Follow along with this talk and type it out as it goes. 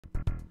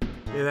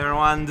Hey there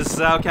everyone, this is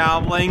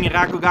Cal playing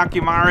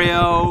Rakugaki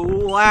Mario.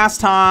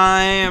 Last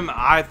time,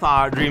 I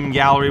thought Dream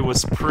Gallery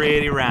was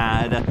pretty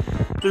rad.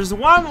 There's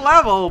one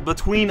level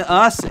between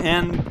us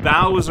and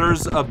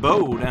Bowser's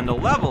abode, and the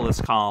level is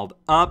called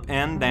Up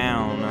and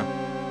Down.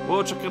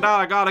 Well, check it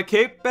out, I got a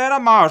cape and a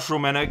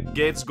mushroom, and a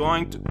gate's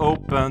going to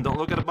open. Don't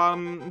look at the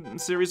bottom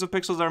series of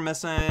pixels that are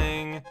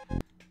missing.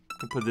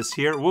 Can put this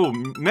here. Whoa,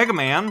 Mega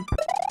Man.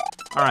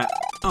 Alright,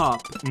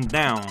 up and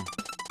down.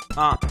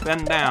 Up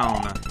and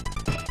down.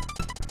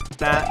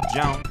 That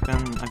jump,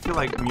 and I feel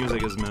like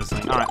music is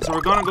missing. Alright, so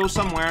we're gonna go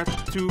somewhere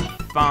to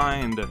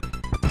find a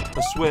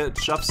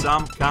switch of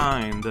some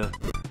kind.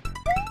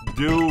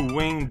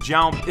 Doing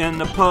jump in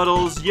the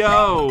puddles,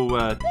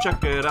 yo!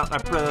 Check it out, I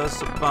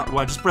press a button.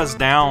 Well, I just pressed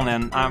down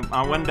and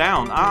I went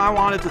down. I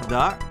wanted to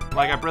duck.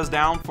 Like, I pressed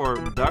down for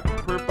duck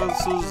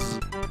purposes.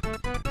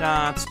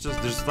 That's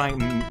just, there's like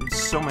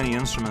so many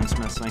instruments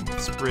missing.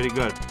 It's pretty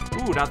good.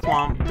 Ooh, that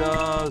swamp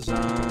does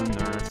an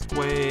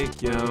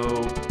earthquake,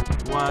 yo.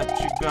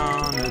 What you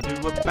gonna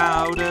do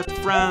about it,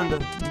 friend?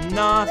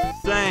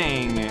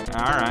 Nothing.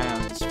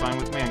 Alright, it's fine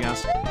with me, I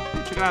guess.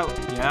 Check it out.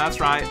 Yeah, that's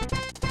right.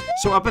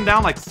 So up and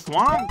down like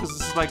Thwomp? Because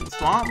this is like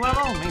Thwomp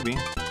level? Maybe.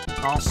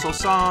 Also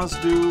Saw's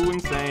doing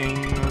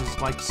things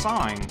like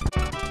sawing.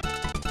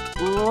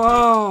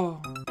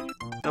 Whoa!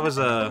 That was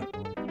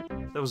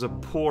a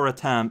poor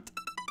attempt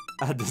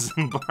at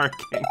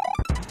disembarking.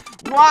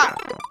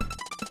 What?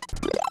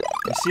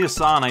 I see a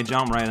saw and I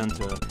jump right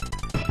into it.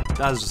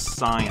 That is just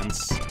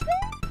science.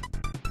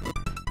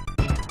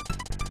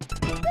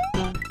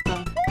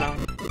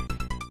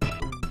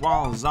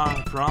 Walls are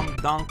from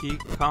Donkey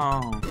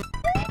Kong.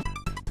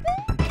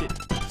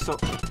 So,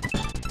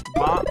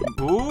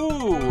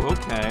 ooh,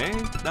 okay,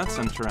 that's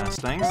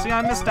interesting. See,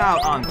 I missed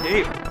out on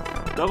cape,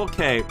 double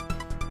cape,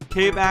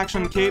 cape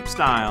action, cape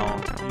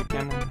style. You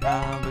can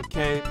have a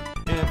cape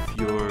if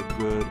you're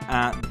good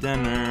at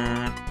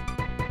dinner.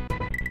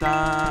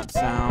 That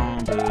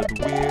sounded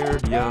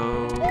weird,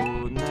 yo.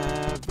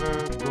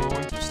 Never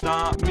going to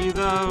stop me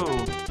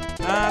though.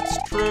 That's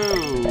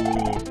true.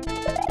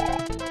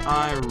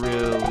 I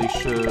really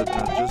should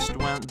have just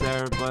went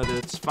there, but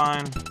it's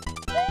fine.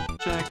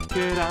 Check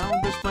it out,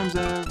 there's flames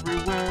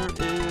everywhere,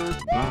 it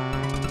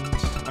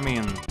burns. I mean,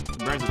 it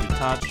burns if you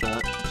touch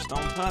it, just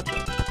don't touch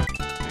it.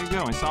 There you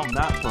go, I solved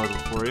that puzzle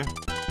for you.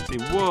 See,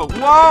 whoa,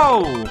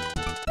 whoa!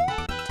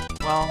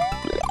 Well,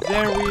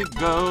 there we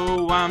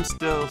go,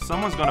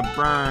 someone's gonna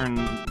burn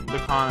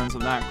the contents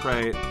of that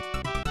crate.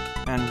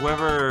 And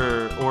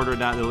whoever ordered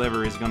that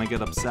delivery is gonna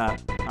get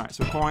upset. Alright,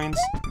 so coins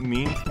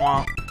mean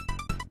thwomp.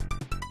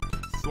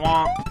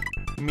 Thwomp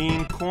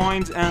mean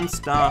coins and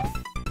stuff.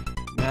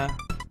 Yeah.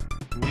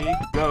 We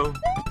go.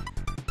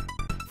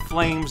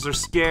 Flames are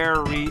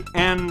scary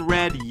and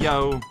red,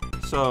 yo.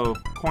 So,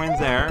 coin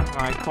there.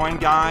 Alright, coin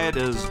guide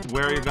is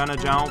where you're gonna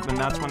jump, and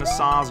that's when a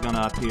saw's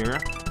gonna appear.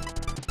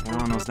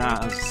 Everyone knows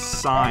that as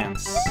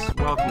science.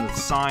 Welcome to the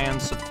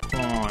science of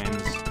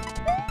coins.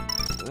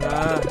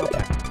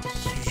 Okay.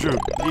 Shoot.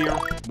 Here,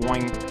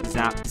 boing,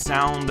 zap,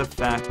 sound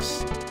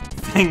effects.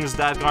 Things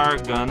that are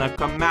gonna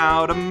come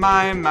out of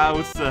my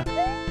mouth.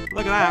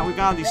 Look at that, we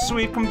got these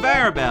sweet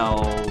conveyor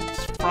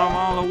belts from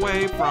all the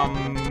way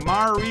from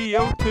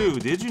Mario 2.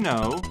 Did you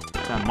know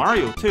that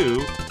Mario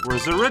 2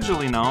 was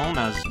originally known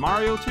as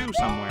Mario 2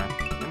 somewhere?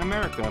 In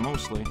America,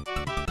 mostly.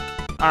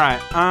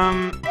 Alright,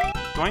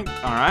 going,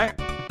 alright.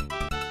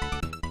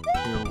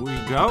 Here we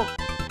go.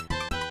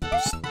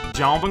 Just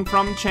jumping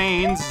from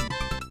chains,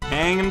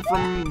 hanging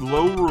from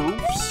low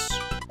roofs.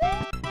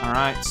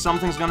 Alright,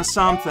 something's gonna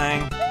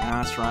something.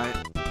 That's right,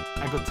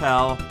 I could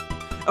tell.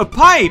 A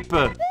pipe!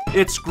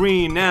 It's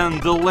green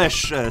and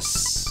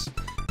delicious.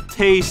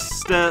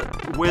 Taste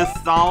it with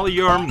all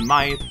your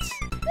might.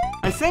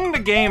 I think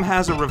the game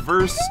has a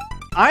reverse...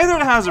 Either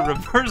it has a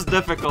reverse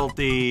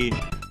difficulty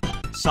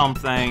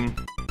something,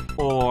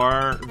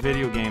 or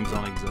video games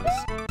don't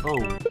exist.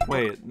 Oh,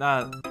 wait,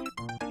 that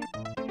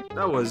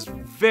was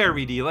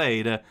very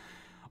delayed.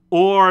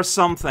 Or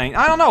something.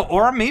 I don't know,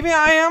 or maybe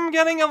I am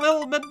getting a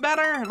little bit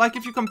better? Like,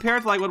 if you compare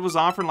it to, like, what was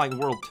offered in, like,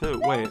 World 2.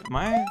 Wait, am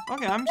I?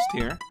 Okay, I'm just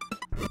here.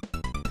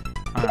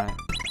 Alright.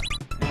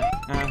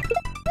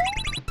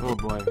 Oh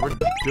boy, we're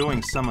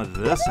doing some of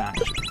this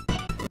action.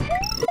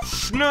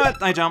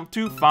 Schnut! I jumped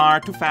too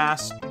far, too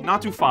fast.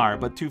 Not too far,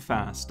 but too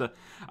fast.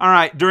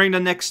 Alright, during the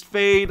next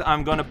fade,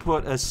 I'm gonna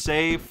put a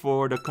save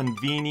for the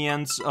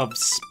convenience of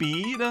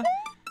speed.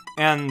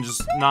 And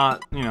just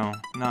not, you know,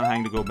 not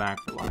having to go back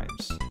for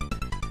lives.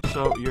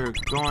 So you're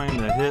going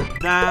to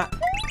hit that.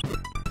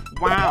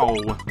 Wow,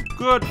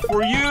 good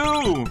for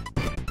you!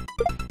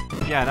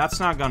 Yeah, that's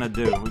not gonna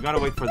do. We gotta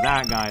wait for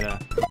that guy to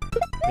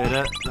hit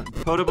it.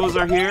 Potobos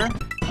are here.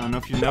 I don't know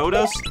if you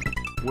noticed.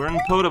 We're in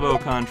Potobo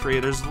country.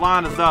 There's a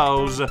lot of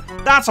those.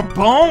 That's a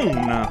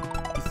bone!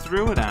 He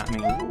threw it at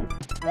me. Ooh.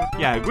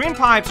 Yeah, green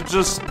pipes are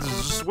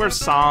just where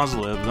saws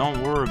live.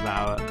 Don't worry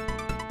about it.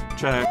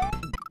 Check.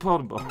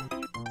 Potobo.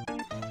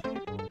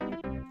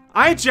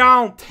 I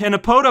jumped, and a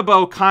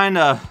Potobo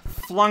kinda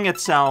flung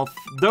itself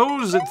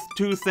those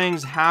two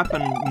things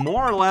happen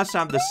more or less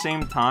at the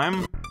same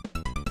time.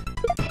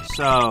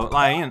 So,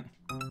 like,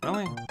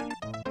 really?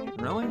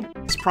 Really?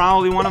 It's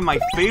probably one of my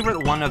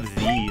favorite one of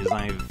these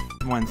I've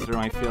went through,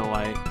 I feel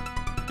like.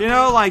 You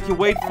know, like, you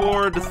wait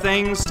for the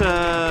things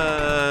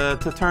to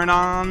turn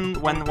on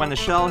when the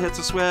shell hits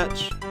a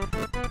switch.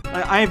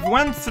 I've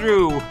went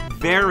through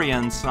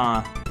variants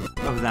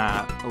of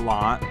that a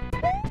lot.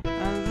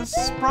 And this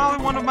is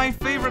probably one of my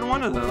favorite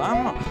one of those. I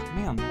don't know.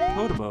 Man,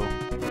 Kotobo.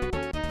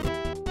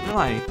 They're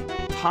like,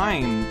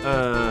 timed,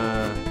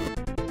 oh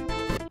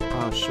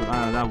shoot,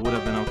 that would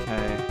have been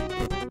okay.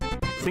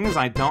 Thing is,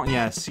 I don't,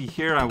 yeah, see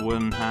here I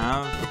wouldn't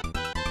have.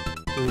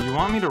 Do you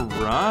want me to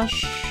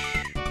rush?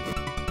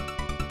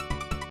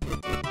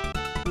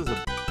 This is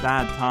a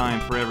bad time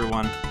for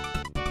everyone.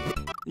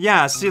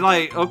 Yeah, see,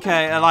 like,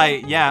 okay,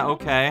 like, yeah,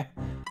 okay.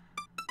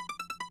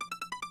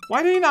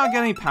 Why did he not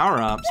get any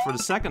power-ups for the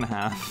second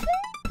half?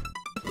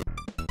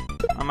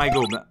 I might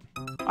go back.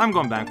 I'm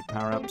going back with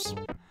power-ups.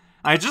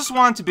 I just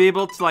want to be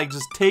able to, like,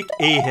 just take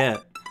a hit.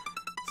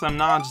 So I'm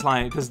not just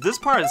like, because this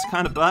part is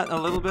kind of butt a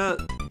little bit.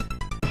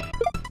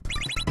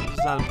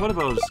 Just that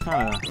Kotobo is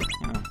kind of,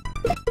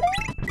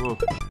 you know.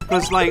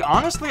 Because, like,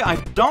 honestly, I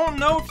don't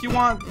know if you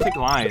want to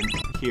glide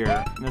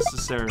here,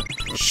 necessarily.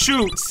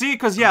 Shoot! See?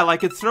 Because, yeah,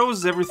 like, it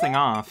throws everything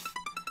off.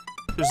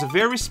 There's a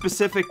very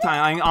specific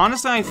time. I mean,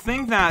 honestly, I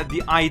think that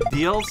the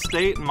ideal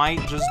state might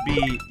just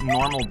be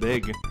normal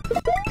big.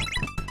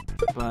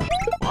 But,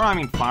 or I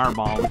mean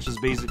fireball, which is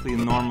basically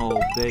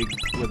normal big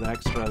with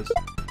extras.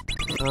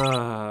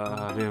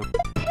 Dude.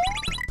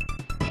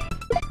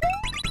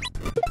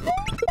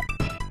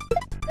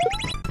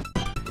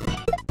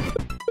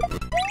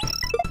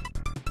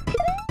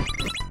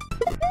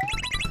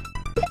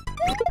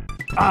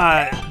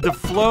 The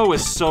flow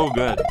is so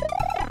good.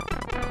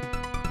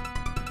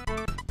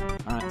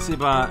 Alright, see,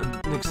 but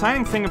the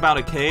exciting thing about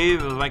a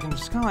cave is I can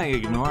just kind of like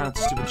ignore that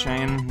stupid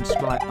chain. Just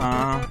go like,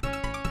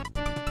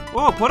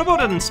 Oh, Kotobo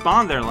didn't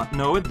spawn there.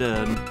 No, it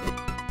did.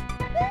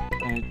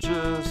 It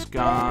just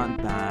got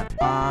bad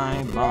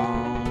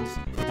eyeballs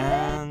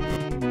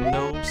and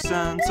no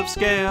sense of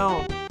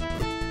scale.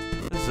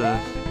 This is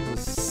a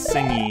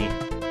singy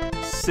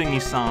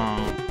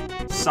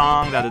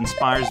song that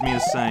inspires me to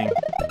sing.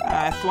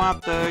 I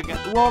thwap the...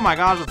 Whoa, my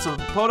gosh, it's a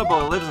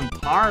Kotobo that lives in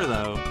tar,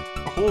 though.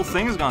 The whole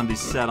thing's gonna be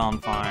set on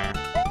fire.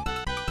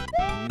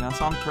 Maybe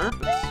that's on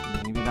purpose.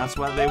 Maybe that's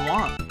what they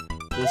want.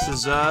 This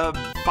is a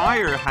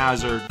fire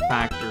hazard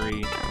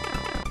factory,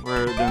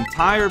 where the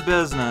entire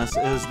business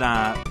is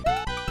that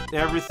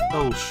everything...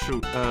 Oh,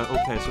 shoot.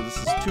 Okay, so this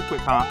is 2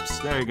 quick hops.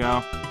 There you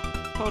go.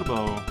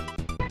 Kotobo,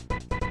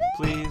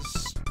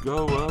 please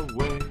go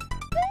away.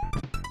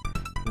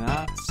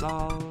 That's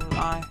all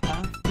I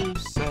have to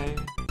say.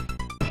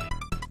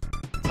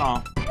 That's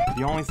all.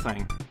 The only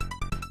thing.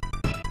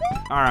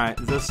 Alright,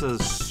 this is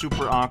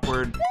super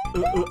awkward.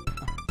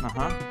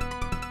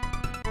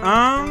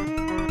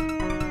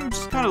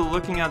 Just kind of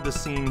looking at the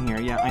scene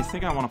here. Yeah, I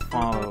think I want to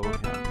follow him.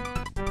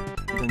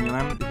 Then you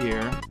land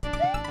here.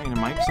 I mean,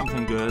 there might be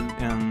something good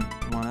in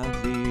one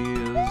of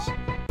these.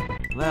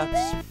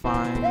 Let's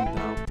find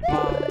out.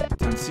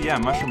 And see, yeah,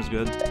 mushroom's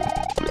good.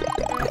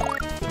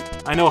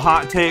 I know,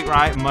 hot take,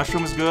 right?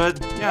 Mushroom's good.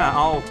 Yeah,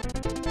 I'll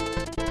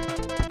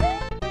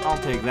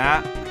take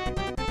that.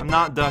 I'm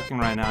not ducking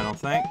right now, I don't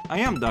think. I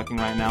am ducking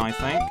right now, I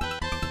think.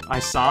 I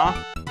saw.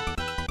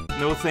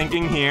 No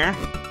thinking here.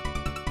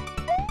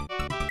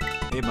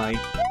 Hey, buddy.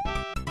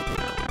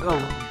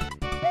 Oh.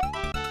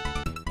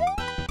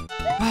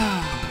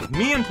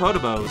 Me and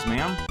Kotobos,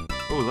 man.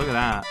 Oh, look at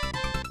that.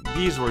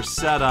 These were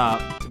set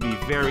up to be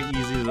very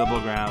easy to double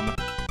grab.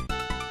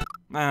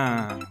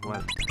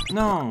 What?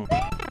 No.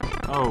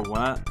 Oh,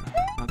 what?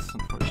 That's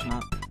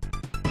unfortunate.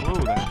 Whoa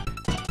there.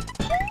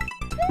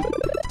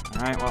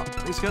 Alright, well,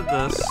 let's get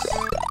this.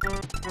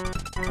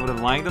 I would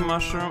have liked the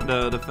mushroom,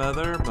 the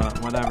feather, but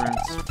whatever,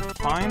 it's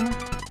fine.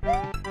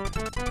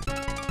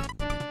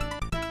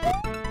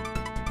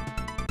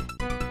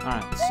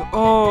 Alright, so,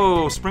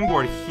 oh,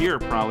 springboard here,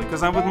 probably,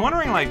 because I was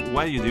wondering, like,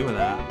 what do you do with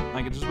that?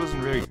 Like, it just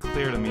wasn't very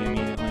clear to me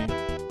immediately.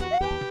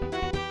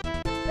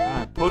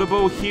 Alright,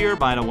 Kotobo here,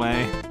 by the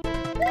way.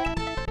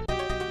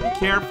 Be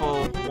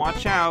careful,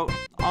 watch out,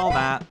 all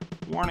that.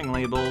 Warning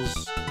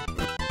labels.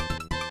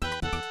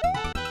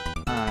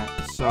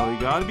 So you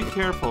gotta be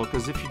careful,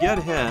 because if you get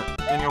hit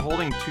and you're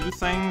holding 2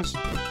 things,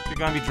 you're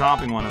gonna be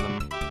dropping one of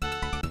them.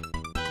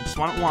 I just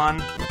want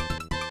 1.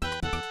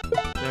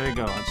 There you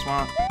go. I just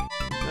want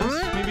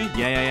this, maybe?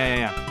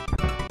 Yeah.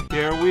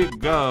 Here we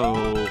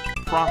go.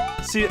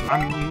 See,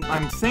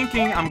 I'm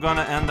thinking I'm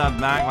gonna end up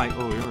back like,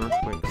 oh, you're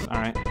earthquakes.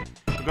 Alright.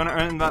 We're gonna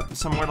end up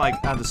somewhere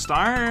like at the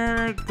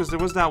start, because there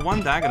was that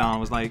one Dagadon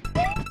was like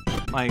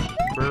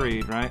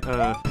buried, right?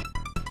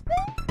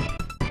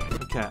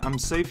 Okay, I'm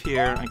safe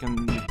here. I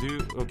can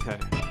do... Okay.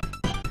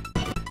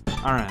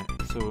 Alright,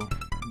 so...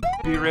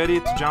 Be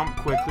ready to jump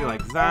quickly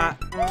like that.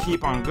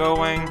 Keep on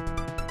going.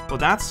 Well,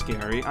 that's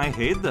scary. I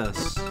hate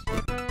this.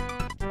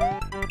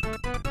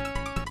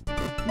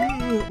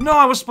 No,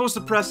 I was supposed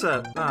to press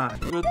that. Ah,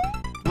 good.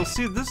 Well,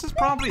 see, this is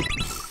probably...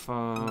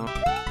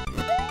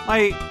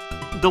 like,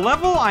 the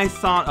level I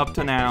thought up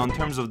to now, in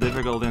terms of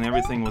difficulty and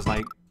everything, was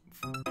like...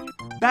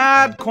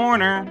 bad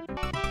corner!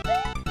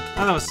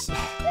 As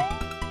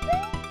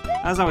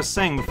I was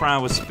saying before, I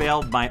was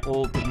failed by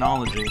old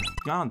technology.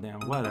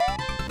 Goddamn, whatever.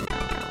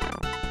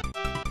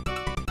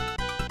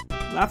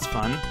 That's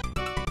fun.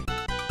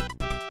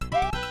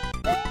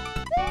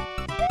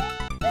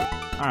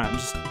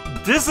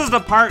 Alright, this is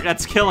the part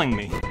that's killing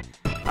me.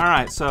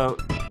 Alright, so,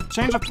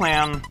 change of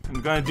plan.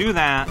 I'm gonna do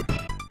that,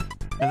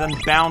 and then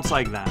bounce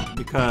like that,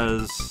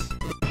 because...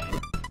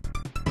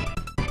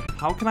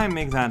 how can I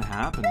make that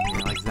happen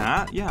here? Like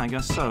that? Yeah, I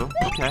guess so.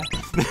 Okay.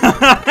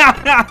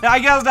 I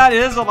guess that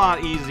is a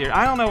lot easier.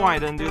 I don't know why I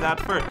didn't do that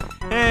first.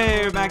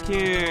 Hey, we're back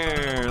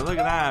here. Look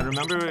at that.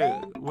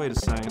 Remember? Wait a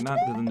second. That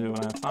didn't do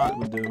what I thought it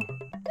would do.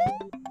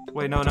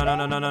 Wait, no.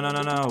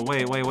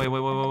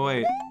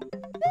 Wait.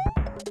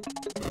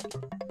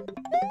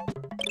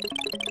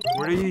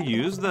 Where do you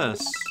use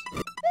this?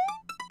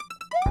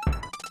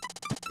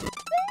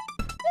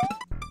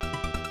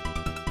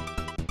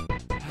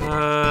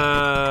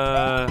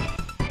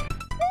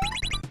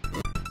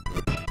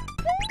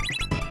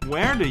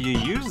 Where do you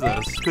use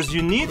this? Because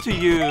you need to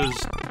use...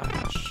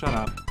 oh, shut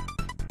up.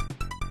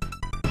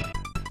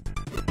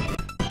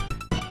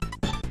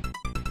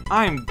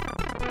 I'm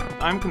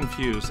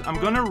confused. I'm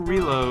gonna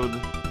reload.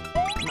 No,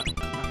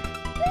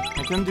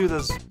 I can do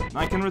this.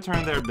 I can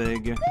return there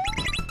big.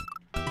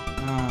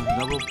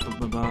 Double...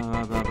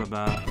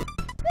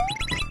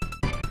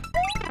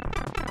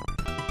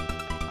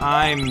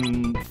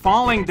 I'm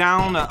falling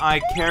down.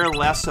 I care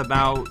less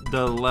about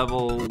the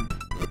level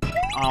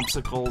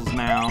obstacles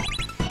now.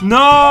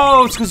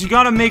 No! It's because you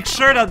gotta make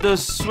sure that the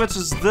switch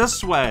is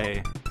this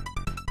way.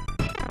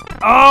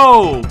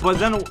 Oh! But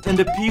then, and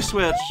the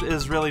P-switch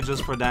is really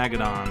just for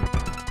Dagadon.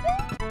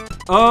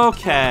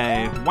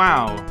 Okay.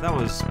 Wow. That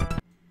was...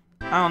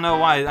 I don't know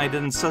why I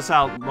didn't suss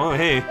out... oh,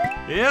 hey.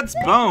 It's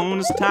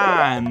bonus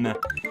time!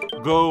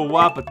 Go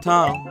up a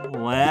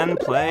tunnel and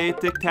play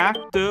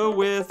tic-tac-toe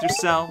with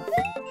yourself.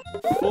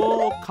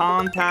 Full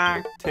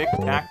contact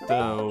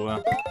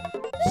tic-tac-toe.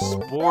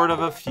 Sport of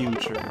a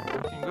future.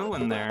 You can go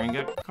in there and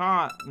get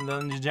caught, and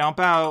then you jump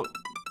out.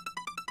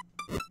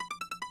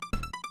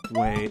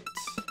 Wait.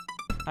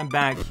 I'm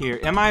back here.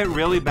 Am I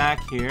really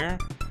back here?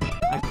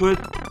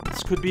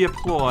 This could be a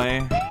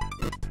ploy.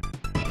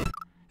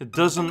 It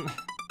doesn't...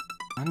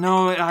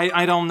 no,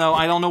 I don't know.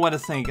 I don't know what to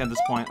think at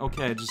this point.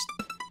 Okay, just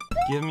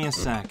give me a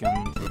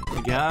second,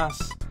 I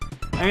guess.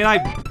 I mean, I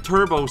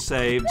turbo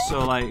saved,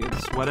 so, like,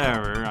 it's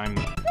whatever.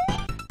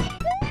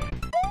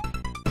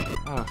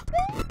 Oh,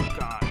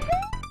 God.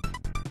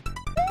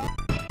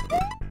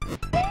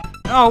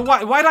 Oh,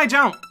 why'd I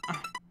jump?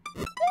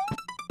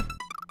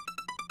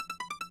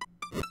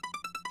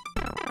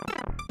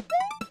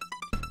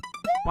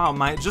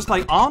 Wow, just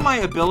like all my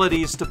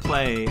abilities to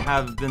play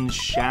have been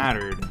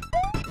shattered.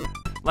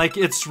 Like,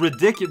 it's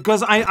ridiculous,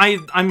 because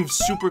I'm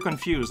super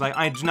confused. Like,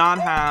 I do not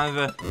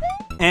have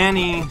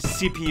any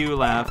CPU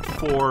left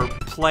for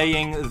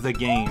playing the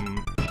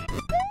game.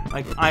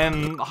 Like, I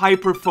am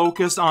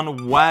hyper-focused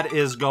on what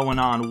is going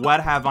on.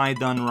 What have I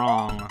done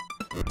wrong?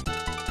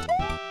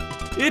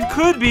 It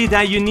could be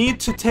that you need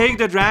to take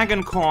the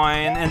dragon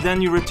coin, and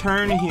then you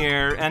return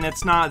here, and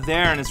it's not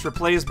there, and it's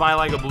replaced by,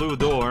 like, a blue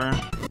door.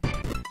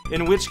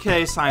 In which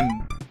case, I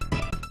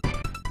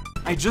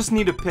just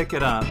need to pick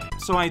it up.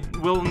 So I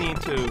will need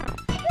to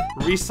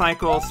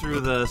recycle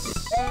through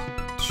this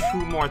 2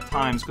 more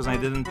times, because I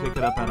didn't pick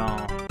it up at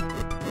all.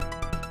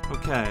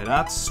 Okay,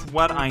 that's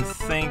what I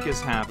think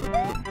is happening.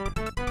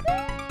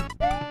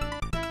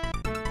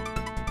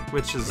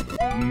 Which is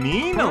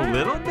mean a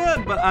little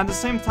bit, but at the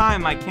same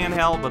time, I can't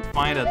help but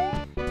find it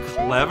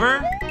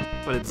clever.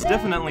 But it's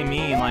definitely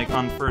mean, like,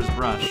 on first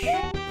brush.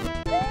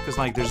 Because,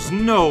 like, there's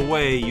no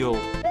way you'll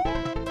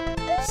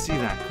see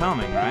that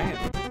coming, right?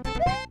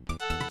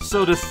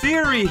 So the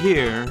theory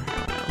here...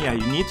 yeah,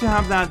 you need to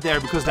have that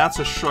there, because that's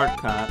a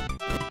shortcut.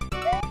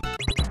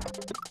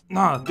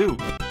 Nah, dude,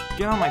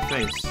 get on my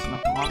face. No,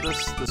 I want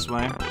this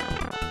way.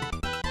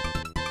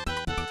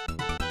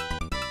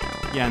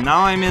 Yeah,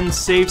 now I'm in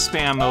save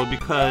spam mode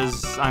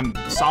because I'm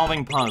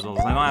solving puzzles.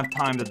 I don't have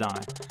time to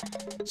die.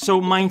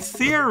 So my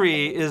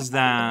theory is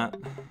that...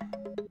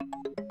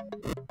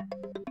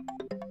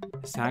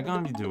 is that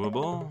gonna be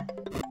doable?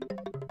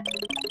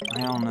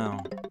 I don't know.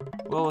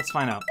 Well, let's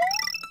find out.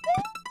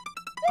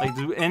 Like,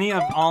 do any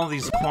of all of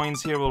these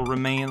coins here will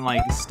remain,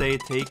 like, stay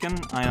taken?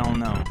 I don't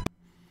know.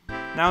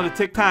 Now, the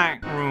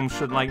tic-tac room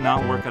should, like,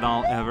 not work at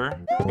all, ever.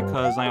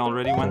 Because I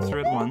already went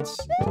through it once.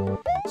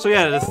 So,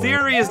 yeah, the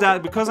theory is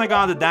that because I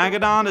got the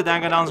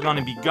Dagadon's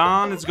gonna be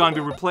gone. It's gonna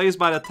be replaced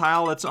by the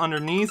tile that's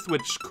underneath,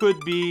 which could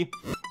be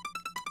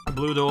a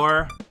blue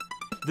door.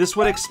 This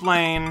would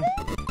explain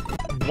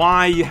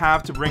why you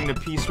have to bring the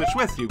P-switch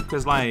with you.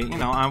 Because, like, you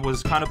know, I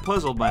was kind of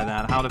puzzled by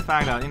that. How the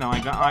fact that, you know, I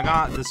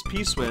got this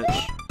P-switch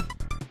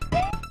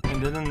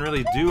and didn't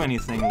really do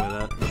anything with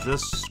it.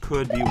 This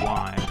could be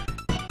why.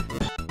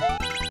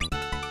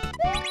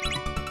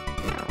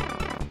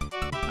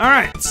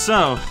 Alright,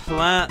 so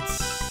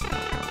let's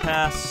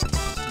test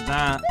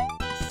that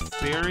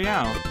theory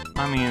out.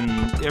 I mean,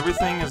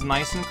 everything is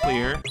nice and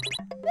clear.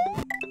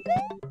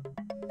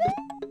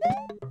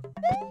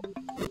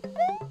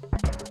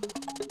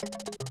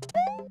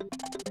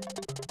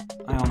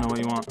 I don't know what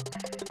you want.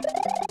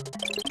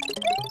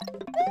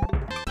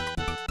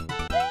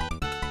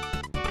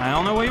 I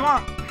don't know what you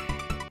want.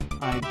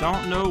 I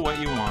don't know what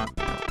you want.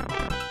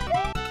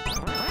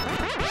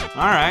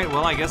 Alright,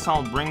 well, I guess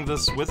I'll bring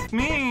this with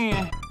me.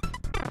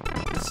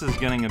 This is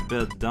getting a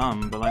bit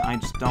dumb, but I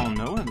just don't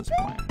know at this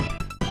point.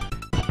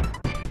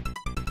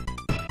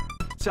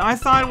 See, I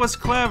thought it was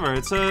clever.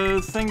 It's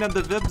a thing that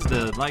the Vibs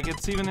did. Like,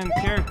 it's even in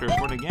character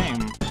for the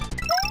game.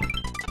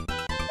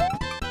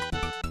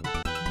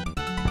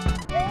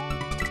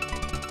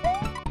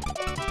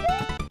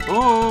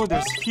 Oh,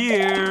 there's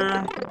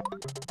here.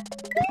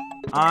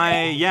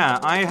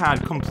 I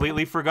had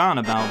completely forgotten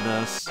about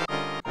this.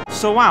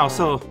 So, wow,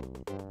 so...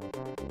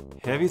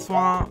 Heavy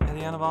Thwomp at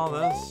the end of all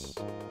this?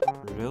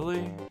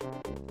 Really?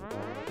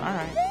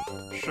 Alright,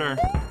 sure.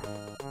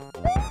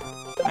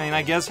 I mean,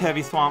 I guess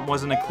Heavy Thwomp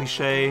wasn't a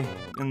cliche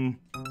in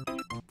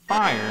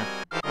Fire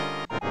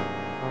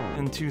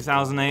in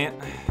 2008.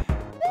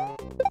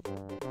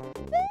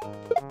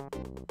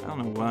 I don't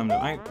know what I'm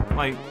doing.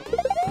 Like,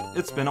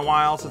 it's been a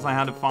while since I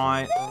had to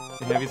fight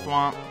the Heavy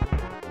Thwomp.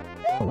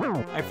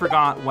 I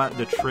forgot what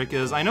the trick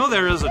is. I know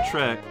there is a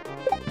trick.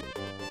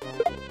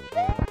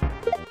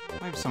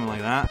 Maybe something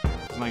like that.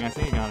 Like, I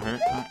think it got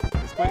hurt.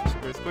 Earthquakes,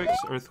 earthquakes,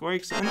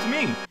 earthquakes, and to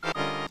me.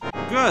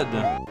 Good.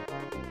 Yeah.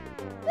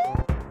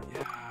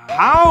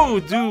 How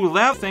do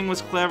left thing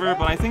was clever,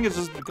 but I think it's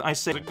just I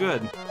say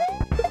good.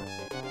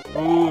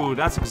 Ooh,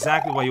 that's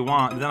exactly what you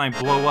want. Then I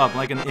blow up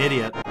like an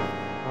idiot.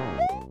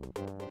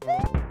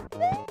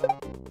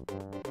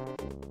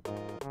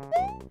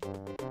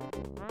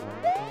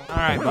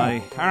 Alright,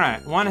 buddy.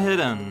 Alright, one hit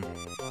in.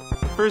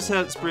 First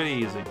hit's pretty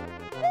easy.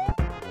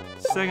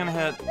 Second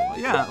hit,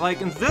 yeah,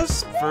 like in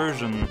this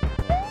version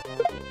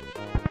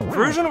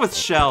with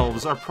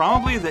shelves are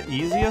probably the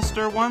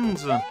easiester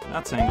ones.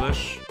 That's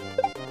English.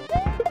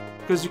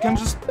 Because you can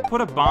just put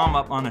a bomb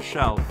up on a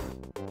shelf.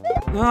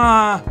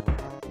 Ah!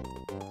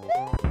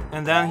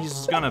 And then he's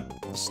just gonna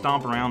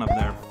stomp around up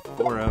there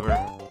forever.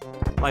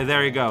 Like,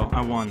 there you go,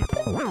 I won.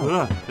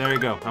 Ugh, there you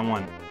go, I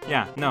won.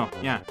 Yeah, no,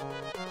 yeah.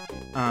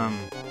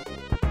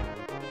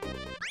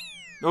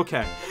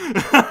 Okay.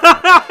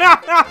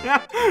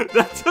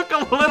 That took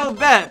a little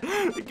bit.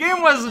 The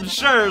game wasn't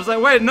sure. It's like,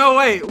 wait, no,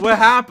 wait, what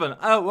happened?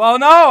 Oh, well,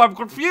 no, I'm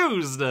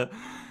confused.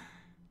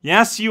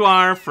 Yes, you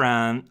are,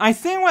 friend. I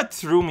think what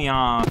threw me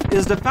off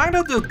is the fact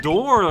that the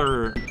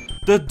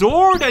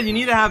door that you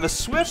need to have a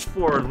switch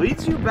for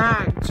leads you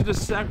back to the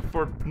set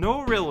for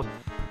no real...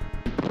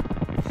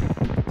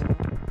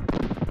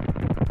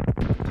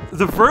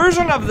 The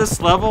version of this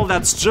level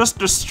that's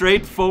just a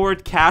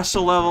straightforward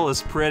castle level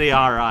is pretty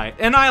alright,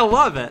 and I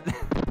love it.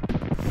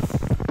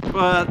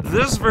 But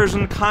this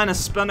version kind of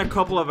spent a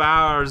couple of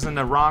hours in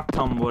the rock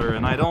tumbler,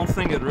 and I don't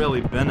think it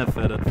really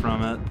benefited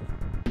from it.